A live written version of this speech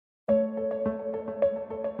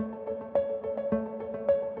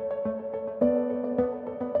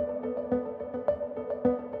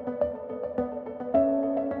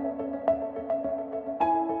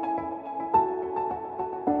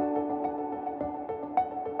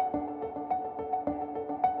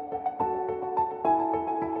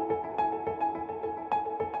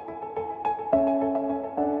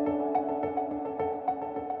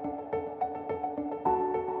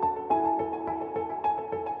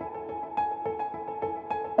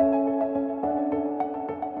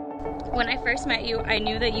When I first met you, I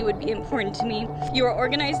knew that you would be important to me. You were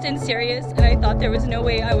organized and serious, and I thought there was no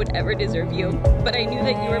way I would ever deserve you. But I knew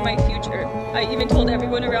that you were my future. I even told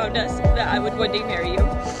everyone around us that I would one day marry you.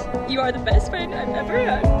 You are the best friend I've ever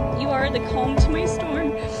had. You are the calm to my storm,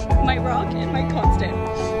 my rock and my constant.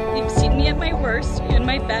 You've seen me at my worst and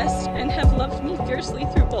my best, and have loved me fiercely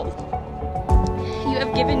through both. You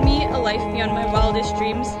have given me a life beyond my wildest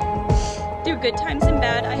dreams. Through good times and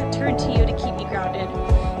bad, I have turned to you to keep me grounded.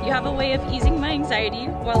 You have a way of easing my anxiety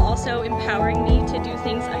while also empowering me to do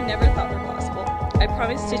things I never thought were possible. I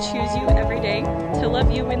promise to choose you every day, to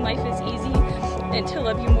love you when life is easy, and to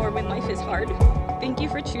love you more when life is hard. Thank you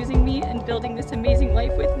for choosing me and building this amazing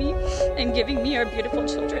life with me and giving me our beautiful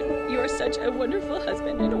children. You are such a wonderful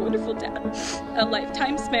husband and a wonderful dad. A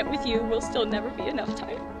lifetime spent with you will still never be enough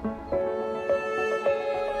time.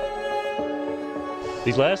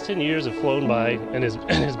 These last 10 years have flown by and has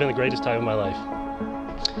been the greatest time of my life.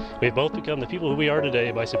 We have both become the people who we are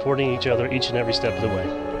today by supporting each other each and every step of the way.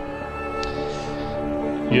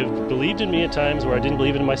 You have believed in me at times where I didn't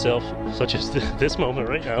believe in myself, such as this moment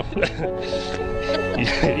right now.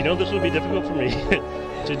 You know this would be difficult for me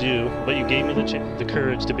to do, but you gave me the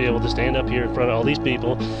courage to be able to stand up here in front of all these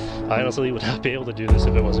people. I honestly would not be able to do this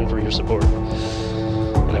if it wasn't for your support.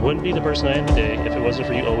 And I wouldn't be the person I am today if it wasn't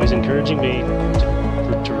for you always encouraging me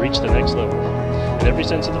to reach the next level. In every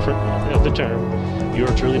sense of the term, you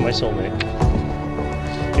are truly my soulmate.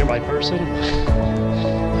 You're my person,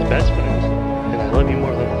 my best friend, and I love you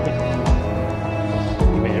more than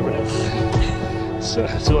you may ever know. So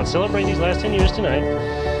let's celebrate these last 10 years tonight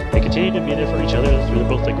and continue to be there for each other through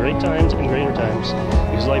both the great times and greater times,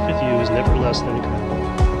 because life with you is never less than incredible.